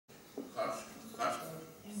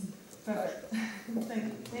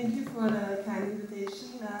Perfect. Thank you for the kind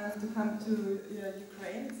invitation to come to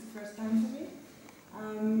Ukraine. It's the first time for me,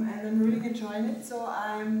 and I'm really enjoying it. So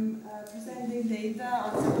I'm presenting data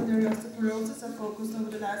on secondary osteoporosis. I focused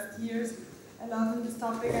over the last years a lot on this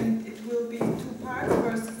topic, and it will be in two parts.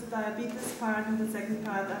 First is the diabetes part, and the second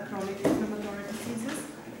part are chronic inflammatory diseases.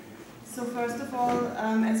 So first of all,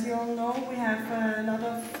 as you all know, we have a lot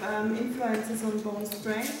of influences on bone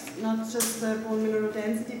strength, not just the bone mineral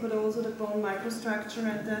density, but also the bone microstructure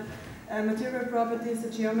and the material properties, the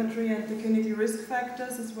geometry and the clinical risk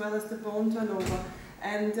factors, as well as the bone turnover.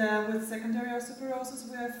 And with secondary osteoporosis,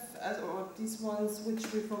 we have, or these ones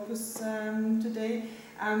which we focus today,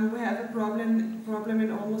 we have a problem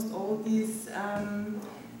in almost all these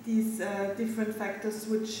different factors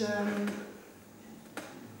which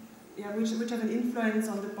have an influence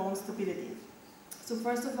on the bone stability. So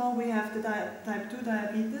first of all, we have the type 2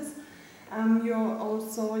 diabetes. You all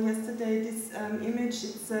saw yesterday this image.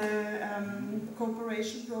 It's a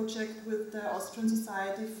cooperation project with the Austrian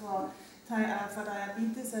Society for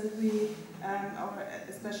Diabetes, and we, or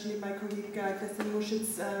especially my colleague Christian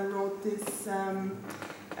Muschitz, wrote this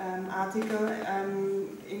article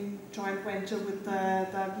in joint venture with the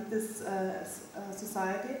Diabetes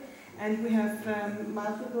Society. And we have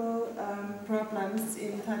multiple problems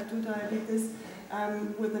in type 2 diabetes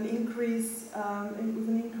with an increased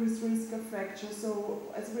risk of fracture. So,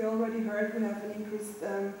 as we already heard, we have an increased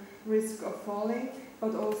risk of falling,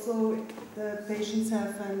 but also the patients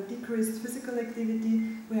have decreased physical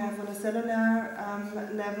activity. We have on a cellular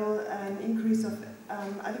level an increase of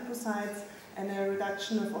adipocytes and a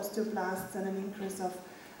reduction of osteoblasts and an increase of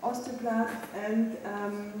osteoblasts, and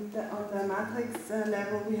on the matrix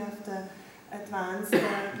level we have the advanced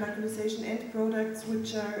glycosylation end products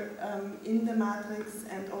which are in the matrix,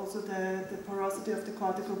 and also the porosity of the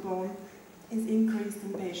cortical bone is increased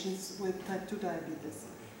in patients with type 2 diabetes.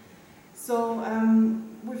 So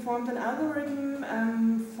we formed an algorithm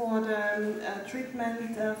for the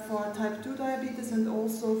treatment for type 2 diabetes and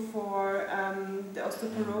also for the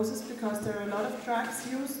osteoporosis, because there are a lot of drugs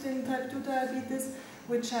used in type 2 diabetes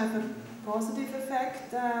which have a positive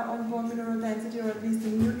effect on bone mineral density, or at least a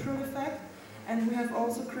neutral effect. And we have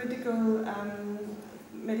also critical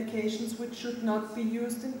medications which should not be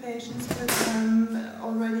used in patients with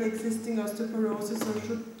already existing osteoporosis, or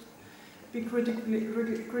should be critically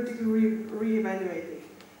re-evaluated.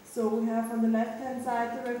 So we have on the left-hand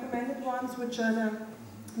side the recommended ones, which are the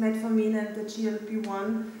metformin and the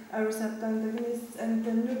GLP-1 receptor antagonists, and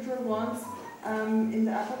the neutral ones in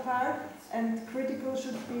the upper part. And critical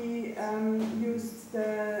should be used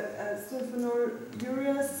the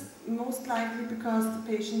sulfonylureas, most likely because the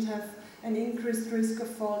patient have an increased risk of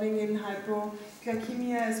falling in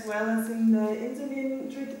hypoglycemia as well as in the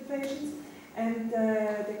insulin-treated patients. And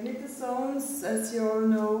the glitazones, as you all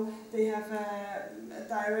know, they have a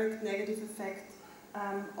direct negative effect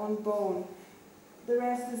on bone. The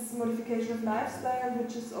rest is modification of lifestyle,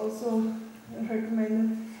 which is also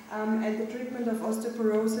recommended, and the treatment of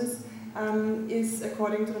osteoporosis is,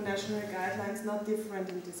 according to the national guidelines, not different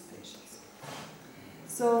in these patients.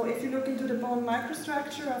 So if you look into the bone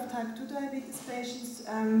microstructure of type 2 diabetes patients,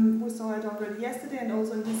 we saw it already yesterday and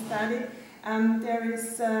also in this study, there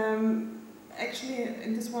is actually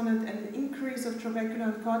in this one an increase of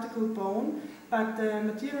trabecular and cortical bone, but the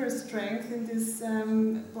material strength in this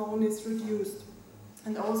bone is reduced.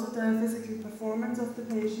 And also the physical performance of the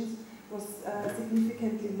patients was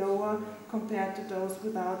significantly lower compared to those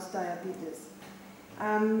without diabetes.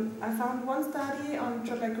 I found one study on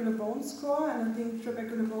trabecular bone score, and I think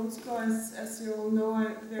trabecular bone score is, as you all know,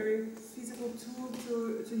 a very feasible tool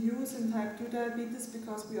to use in type 2 diabetes,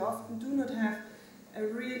 because we often do not have a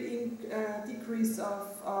real decrease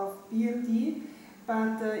of BMD,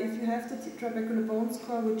 but if you have the trabecular bone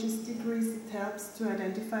score which is decreased, it helps to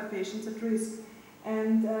identify patients at risk.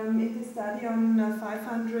 And in this study on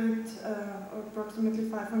 500, or approximately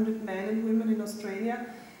 500 men and women in Australia,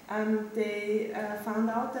 they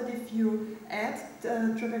found out that if you add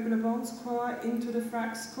the trabecular bone score into the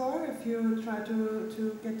FRAC score, if you try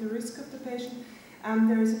to get the risk of the patient,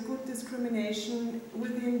 there is a good discrimination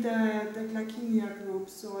within the glycemia group.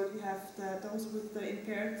 So you have those with the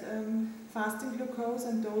impaired fasting glucose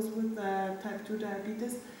and those with type 2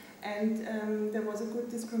 diabetes. And there was a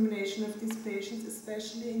good discrimination of these patients,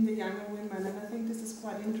 especially in the younger women. And I think this is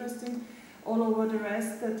quite interesting. All over the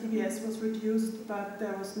rest, the TBS was reduced, but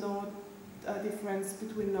there was no difference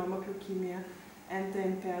between normal glycemia and the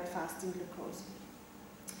impaired fasting glucose.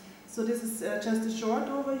 So this is just a short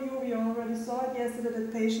overview. We already saw it yesterday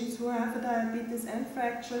that patients who have a diabetes and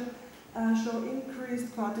fracture show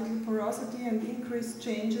increased cortical porosity and increased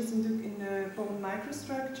changes in the bone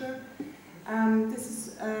microstructure. This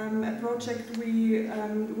is a project we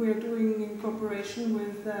are doing in cooperation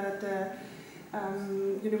with the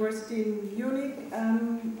University in Munich,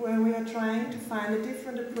 where we are trying to find a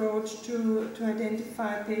different approach to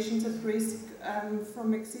identify patients at risk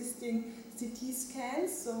from existing CT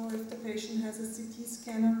scans. So if the patient has a CT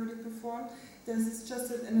scan already performed, there's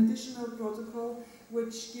just an additional protocol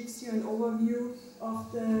which gives you an overview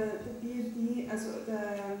of the BFD, as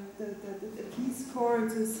the T-score.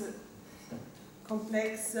 It is a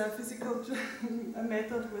complex physical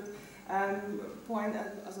method with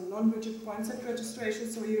non-rigid point set registration.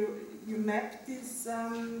 So you map this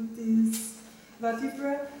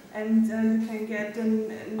vertebra, and you can get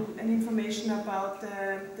an information about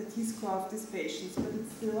the T-score of these patients. But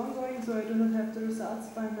it's still ongoing, so I do not have the results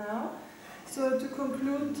by now. So to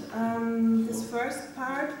conclude this first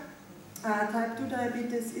part, type 2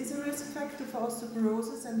 diabetes is a risk factor for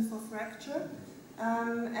osteoporosis and for fracture.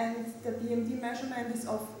 And the BMD measurement is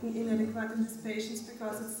often inadequate in these patients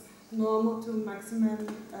because it's normal to maximum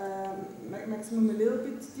a little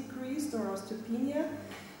bit decreased, or osteopenia.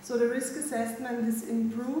 So the risk assessment is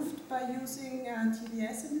improved by using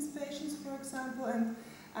TDS in these patients, for example,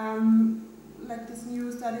 and like this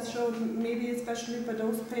new study showed, maybe especially by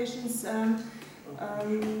those patients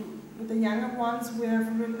with the younger ones, we have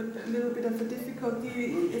a little bit of a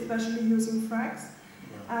difficulty, especially using fracs.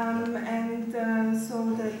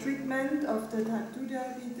 So the treatment of the type 2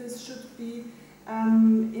 diabetes should be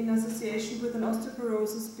in association with an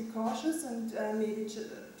osteoporosis, be cautious and maybe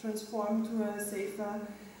transform to a safer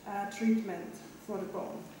treatment for the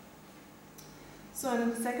bone. So in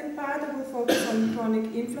the second part, I will focus on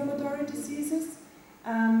chronic inflammatory diseases.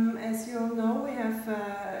 As you all know, we have,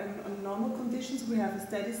 on normal conditions, we have a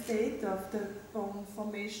steady state of the bone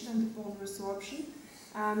formation and the bone resorption.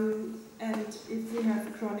 And if we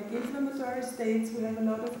have chronic inflammatory states, we have a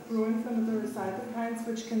lot of pro-inflammatory cytokines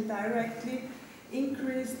which can directly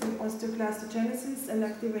increase the osteoclastogenesis and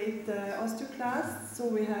activate the osteoclasts. So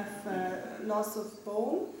we have loss of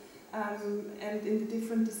bone, and in the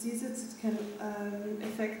different diseases it can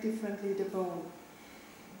affect differently the bone.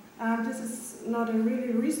 This is not a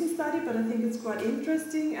really recent study, but I think it's quite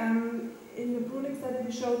interesting. In the Bruning study,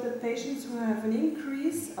 we showed that patients who have an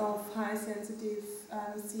increase of high sensitive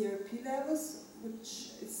CRP levels,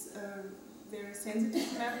 which is a very sensitive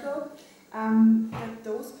method, that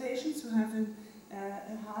those patients who have a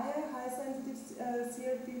high sensitive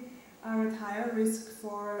CRP are at higher risk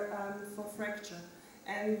for fracture.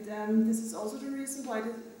 And this is also the reason why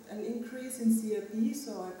an increase in CRP,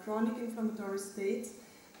 so a chronic inflammatory state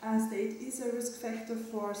is a risk factor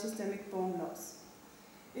for systemic bone loss.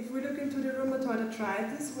 If we look into the rheumatoid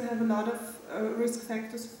arthritis, we have a lot of risk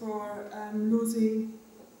factors for losing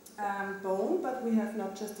bone, but we have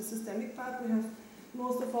not just the systemic part, we have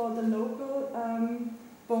most of all the local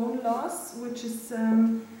bone loss, which is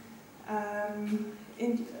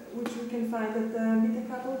which we can find at the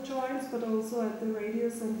metacarpal joints, but also at the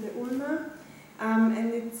radius and the ulna,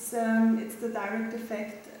 and it's the direct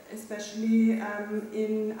effect, especially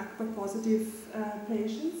in ACPA positive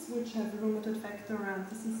patients, which have a rheumatoid factor around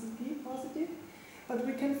the CCP positive. But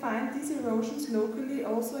we can find these erosions locally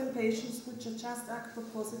also in patients which are just ACPA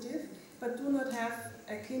positive, but do not have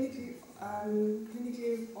a clinically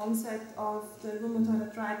onset of the rheumatoid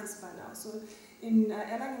arthritis by now. So in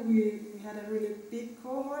Erlangen we had a really big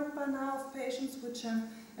cohort by now of patients which have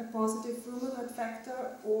a positive rheumatoid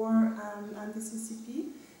factor or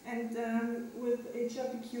anti-CCP. And with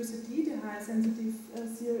HRPQ-CT, the high sensitive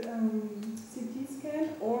CT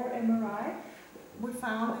scan or MRI, we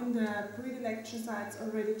found in the predilection sites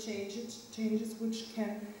already changes which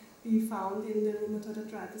can be found in the rheumatoid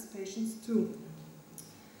arthritis patients too.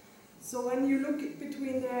 So when you look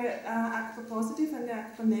between the ACPA positive and the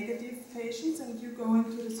ACPA negative patients and you go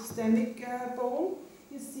into the systemic bone,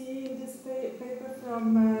 you see in this paper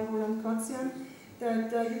from Roland Kotzian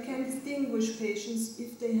that you can distinguish patients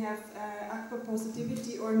if they have ACPA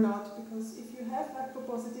positivity or not, because if you have ACPA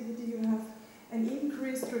positivity, you have an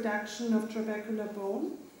increased reduction of trabecular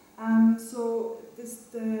bone. So the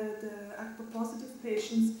ACPA positive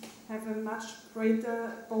patients have a much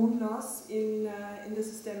greater bone loss in the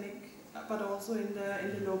systemic, but also in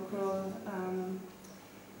the local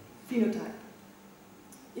phenotype.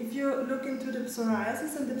 If you look into the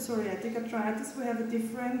psoriasis and the psoriatic arthritis, we have a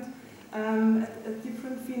different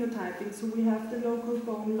phenotyping. So we have the local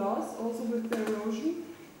bone loss, also with the erosion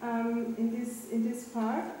in this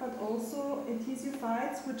part, but also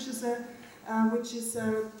adhesiophytes, which is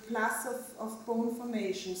a class of bone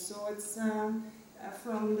formation. So it's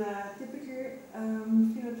from the typical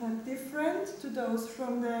phenotype different to those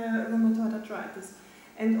from the rheumatoid arthritis.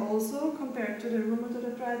 And also, compared to the rheumatoid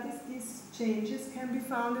arthritis, these changes can be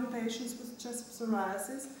found in patients with just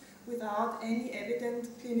psoriasis without any evident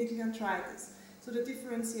clinical arthritis. So the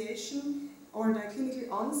differentiation or the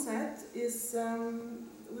clinical onset is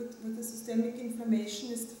with the systemic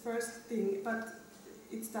inflammation is the first thing, but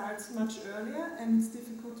it starts much earlier and it's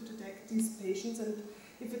difficult to detect these patients, and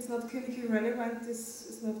if it's not clinically relevant, this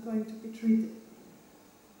is not going to be treated.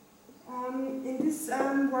 In this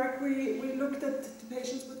work, we looked at the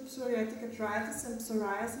patients with psoriatic arthritis and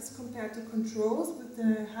psoriasis compared to controls with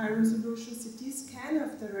the high-resolution CT scan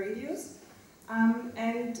of the radius.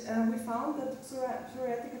 We found that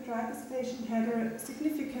psoriatic arthritis patient had a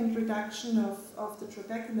significant reduction of the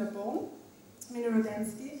trabecular bone mineral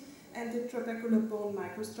density and the trabecular bone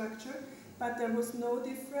microstructure, but there was no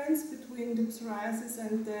difference between the psoriasis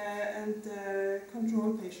and the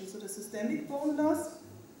control patient. So the systemic bone loss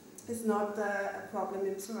is not a problem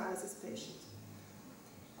in psoriasis patients.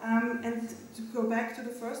 And to go back to the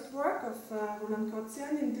first work of Roland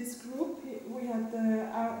Kotzian, in this group we had the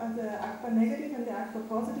ACPA negative and the ACPA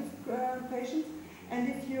positive patients, and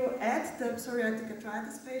if you add the psoriatic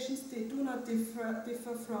arthritis patients, they do not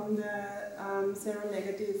differ from the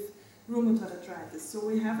seronegative rheumatoid arthritis. So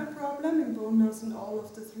we have a problem in bone loss in all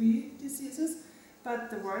of the three diseases, but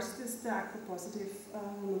the worst is the ACPA positive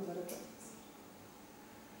rheumatoid arthritis.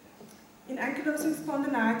 In ankylosing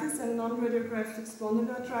spondylitis and non-radiographic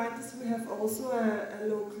spondyloarthritis, we have also a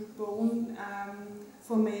local bone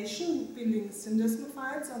formation building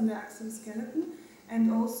syndesmophytes on the axial skeleton,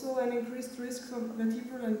 and also an increased risk for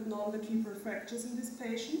vertebral and non-vertebral fractures in these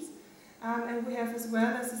patients. And we have as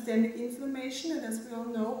well a systemic inflammation, and as we all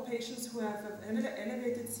know, patients who have an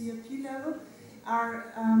elevated CRP level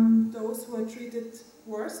are those who are treated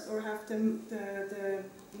worst or have the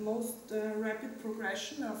most rapid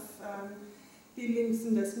progression of building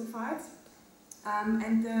syndesmophytes.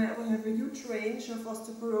 And we have a huge range of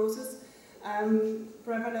osteoporosis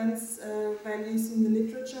prevalence values in the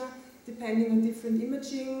literature, depending on different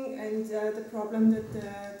imaging, and the problem that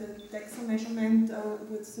the DEXA measurement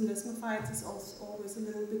with syndesmophytes is also always a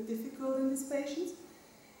little bit difficult in these patients.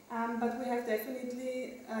 But we have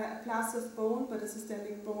definitely a plus of bone, but a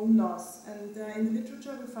systemic bone loss. And in the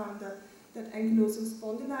literature we found that ankylosing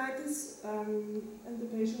spondylitis, and the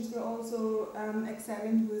patients were also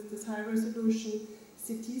examined with this high-resolution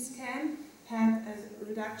CT scan, had a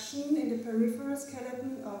reduction in the peripheral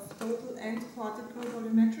skeleton of total and cortical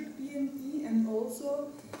volumetric BMD, and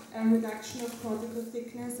also a reduction of cortical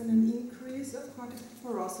thickness and an increase of cortical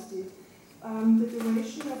porosity. The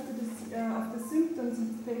duration of the symptoms of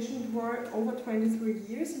the patient were over 23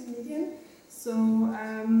 years in median, so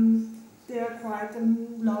they are quite a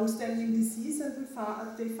long-standing disease, and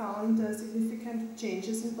they found significant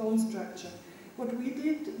changes in bone structure. What we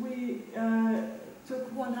did, we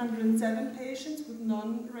took 107 patients with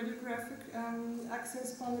non-radiographic axial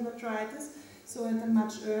spondyloarthritis, so at a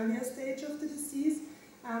much earlier stage of the disease,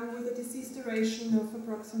 with a disease duration of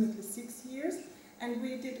approximately 6 years. And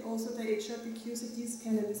we did also the HRPQ CT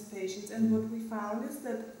scan in these patients, and what we found is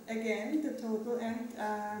that, again, the total and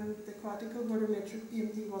the cortical volumetric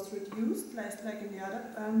BMD was reduced, less like in the other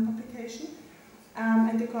publication,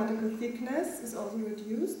 and the cortical thickness is also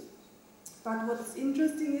reduced. But what's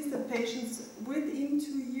interesting is that patients within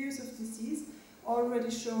 2 years of disease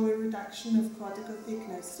already show a reduction of cortical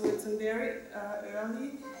thickness, so it's a very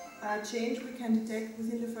early change we can detect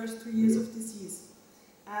within the first 2 years of disease.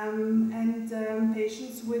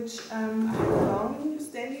 Patients which have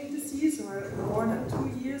long-standing disease or more than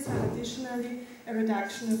 2 years have additionally a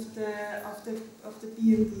reduction of the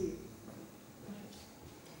BMD.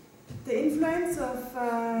 The influence of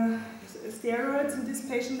steroids in this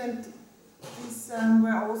patient, and these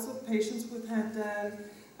were also patients who had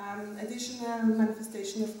additional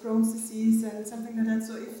manifestation of Crohn's disease and something like that.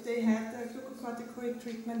 So if they had glucocorticoid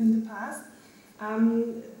treatment in the past,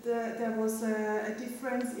 there was a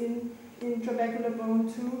difference in trabecular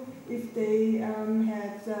bone too if they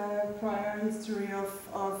had prior history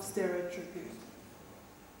of steroid treatment.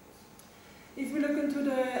 If we look into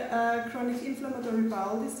the chronic inflammatory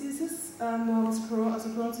bowel diseases, known as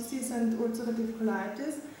Crohn's disease and ulcerative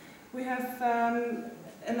colitis, we have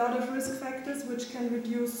a lot of risk factors which can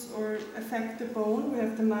reduce or affect the bone. We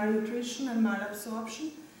have the malnutrition and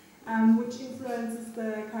malabsorption, which influences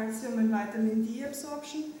the calcium and vitamin D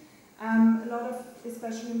absorption. A lot of,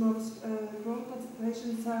 especially most Crohn's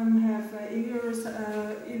patients, have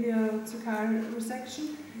ileocecal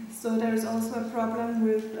resection, so there is also a problem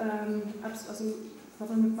with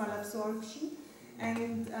malabsorption.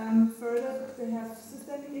 And further, they have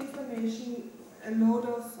systemic inflammation, a lot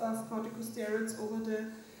of corticosteroids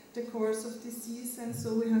over the course of disease, and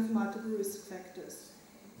so we have multiple risk factors.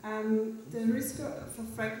 The risk for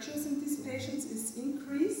fractures in these patients is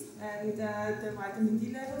increased, and the vitamin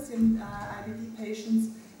D levels in IBD patients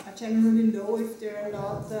are generally low if they are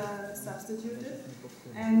not substituted.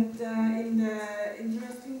 And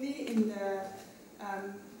interestingly, in the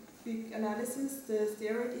big analysis, the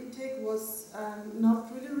steroid intake was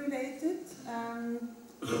not really related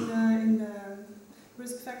in the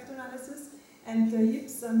risk factor analysis, and the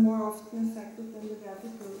hips are more often affected than the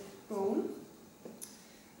vertebral bone.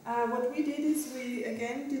 What we did is we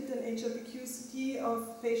again did an HRPQ-CT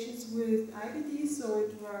of patients with IBD, so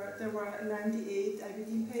there were 98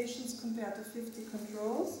 IBD patients compared to 50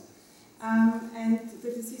 controls. And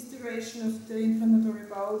the disease duration of the inflammatory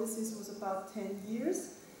bowel disease was about 10 years.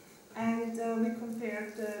 And we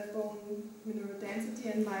compared the bone mineral density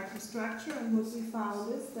and microstructure, and what we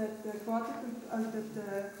found is that the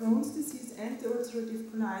Crohn's disease and the ulcerative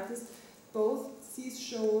colitis, both diseases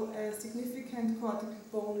show a significant cortical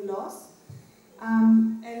bone loss.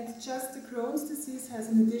 And just the Crohn's disease has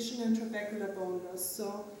an additional trabecular bone loss.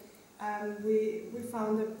 So we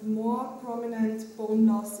found a more prominent bone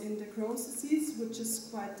loss in the Crohn's disease, which is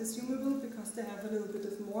quite assumable because they have a little bit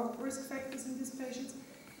of more risk factors in these patients.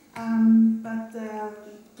 But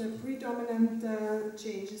the predominant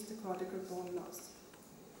change is the cortical bone loss.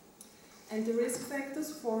 And the risk factors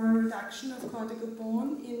for reduction of cortical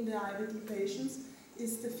bone in the IBD patients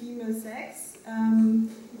is the female sex,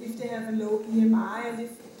 if they have a low BMI and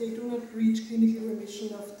if they do not reach clinical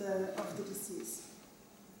remission of the disease.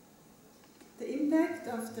 The impact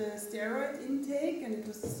of the steroid intake, and it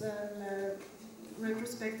was a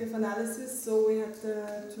retrospective analysis, so we had to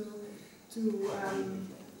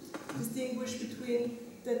distinguish between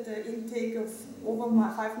the intake of over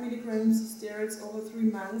 5 milligrams of steroids over 3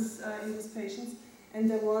 months in these patients, and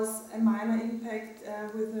there was a minor impact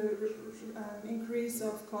with an increase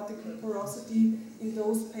of cortical porosity in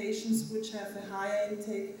those patients which have a higher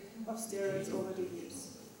intake of steroids over the years.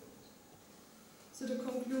 So to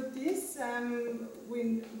conclude this,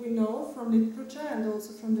 we know from literature and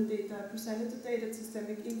also from the data I presented today that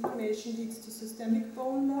systemic inflammation leads to systemic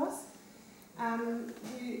bone loss.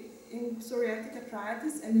 In psoriatic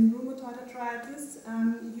arthritis and in rheumatoid arthritis,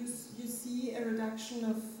 you see a reduction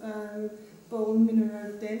of bone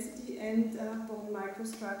mineral density and bone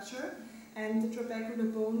microstructure. And the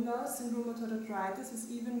trabecular bone loss in rheumatoid arthritis is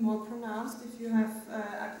even more pronounced if you have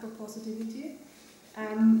ACPA positivity.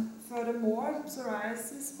 Furthermore,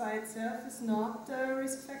 psoriasis by itself is not a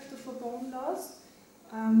risk factor for bone loss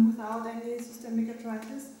without any systemic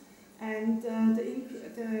arthritis. And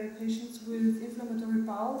the patients with inflammatory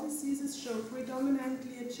bowel diseases show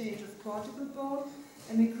predominantly a change of cortical bone,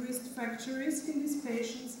 an increased fracture risk in these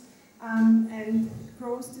patients, and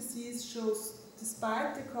Crohn's disease shows,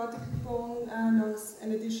 despite the cortical bone loss,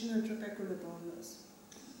 an additional trabecular bone loss.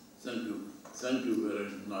 Thank you. Thank you very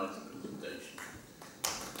nice presentation.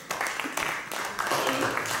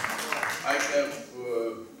 I have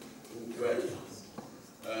 2 questions.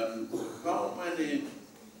 How many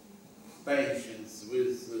patients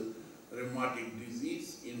with rheumatic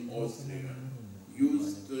disease in Austria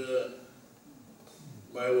used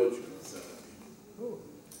biological therapy?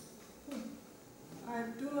 I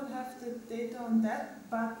do not have the data on that,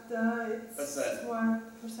 but it's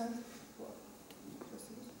 1%.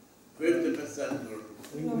 50% or?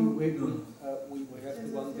 We have the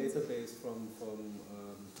one database from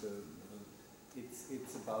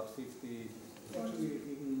it's about 50, actually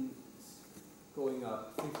even going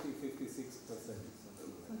up, 50-56%.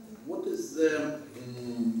 What is the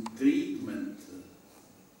treatment,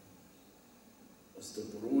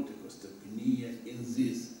 osteoporotic, osteopenia, in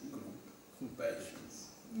this group patients?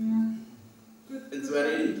 Yeah. It's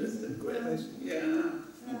very interesting question. Yeah.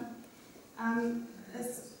 As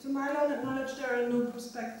to my knowledge, there are no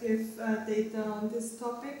prospective data on this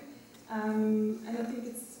topic, and I think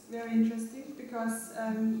it's very interesting because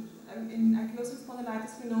in ankylosing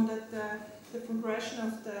spondylitis we know that the progression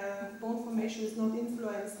of the bone formation is not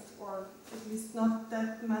influenced, or at least not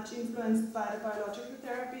that much influenced by the biological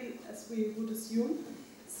therapy as we would assume.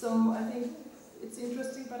 So I think it's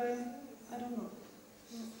interesting, but I don't know.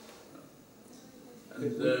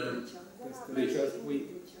 Because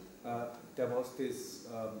there was this,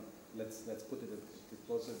 let's put it,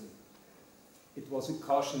 it was a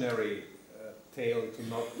cautionary tale to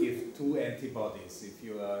not give 2 antibodies if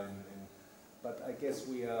you are in, but I guess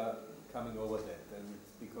we are coming over that, and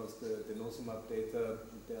because the denosumab data,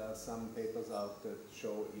 there are some papers out that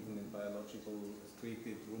show even in biological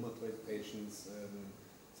treated rheumatoid patients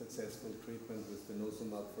successful treatment with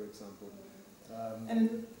denosumab, for example. And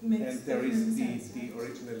it makes and there is sense, the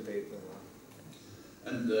original data.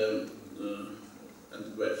 And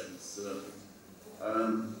questions.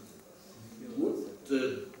 Would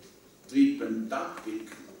treatment tactic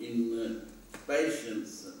in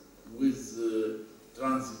patients with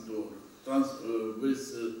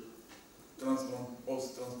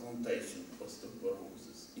post-transplantation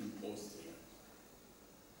osteoporosis in Austria?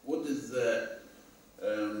 What is the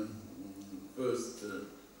first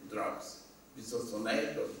drugs?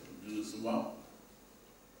 Bisphosphonate or denosumab?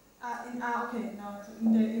 Okay, now in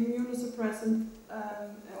the immunosuppressant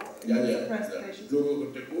patients.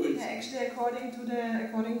 Yeah, actually, according to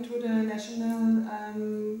the national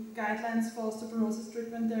guidelines for osteoporosis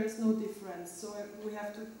treatment, there is no difference. So we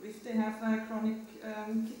have to, if they have a chronic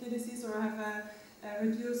kidney disease or have a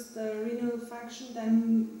reduced renal function,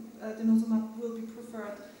 then denosumab will be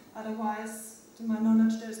preferred. Otherwise, to my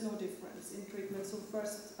knowledge, there is no difference in treatment. So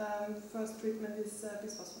first treatment is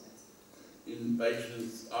bisphosphonates. In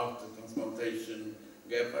patients after transplantation,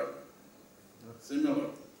 GEPAR, similar.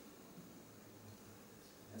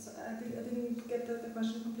 So I didn't get the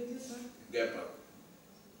question completely, sorry. GEPAR.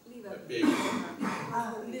 Liver.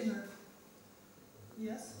 Liver.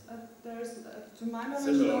 Yes, there is, to my knowledge,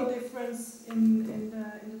 similar. no difference in the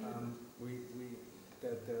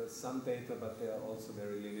There are some data, but they are also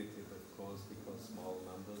very limited, of course, because small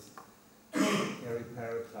numbers.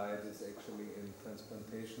 Periparatite is actually in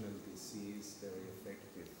transplantational disease very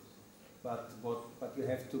effective. But you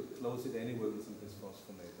have to close it anyway with some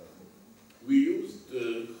bisphosphonate, I think. We used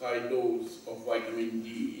high dose of vitamin D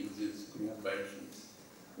in this group patients.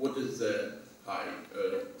 What is the high?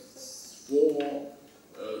 4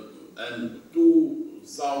 and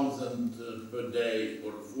 2,000 per day,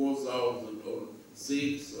 or 4,000, or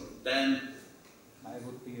 6 or 10? I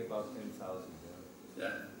would be about 10,000.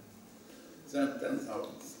 Yeah.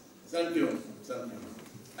 10,000. Thank you. Thank you.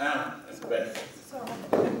 A question.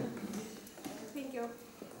 Thank you.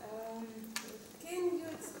 Can you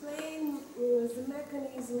explain the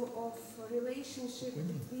mechanism of relationship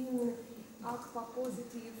between ACPA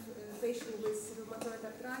positive patient with rheumatoid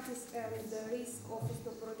arthritis and the risk of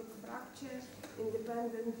osteoporotic fracture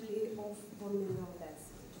independently of bone mineral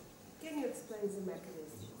density? Can you explain the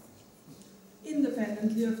mechanism?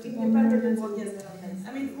 Independently of the bone mineral density, yes. I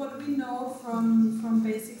mean, what we know from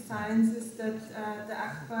basic science is that the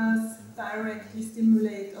ACPAs directly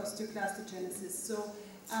stimulate osteoclastogenesis. So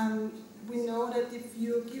we know that if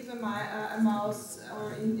you give a mouse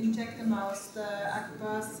or inject a mouse the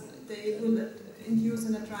ACPAs, they will induce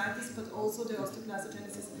an arthritis, but also the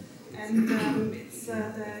osteoclastogenesis. And it's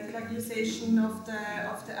the glycosylation of the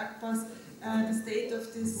ACPAs, the state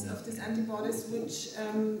of these antibodies which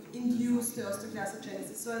induce the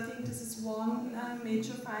osteoclastogenesis. So I think this is one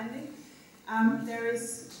major finding. There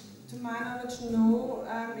is, to my knowledge, no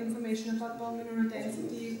information about bone mineral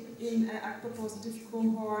density in an ACPA positive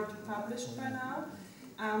cohort published by now.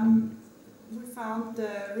 We found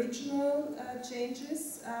the regional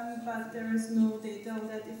changes, but there is no data on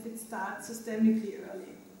that if it starts systemically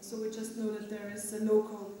early. So we just know that there is a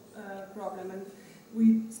local problem, and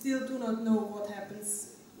we still do not know what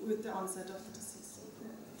happens with the onset of the disease.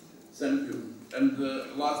 Thank you. And the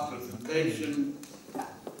last presentation.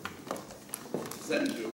 Thank you.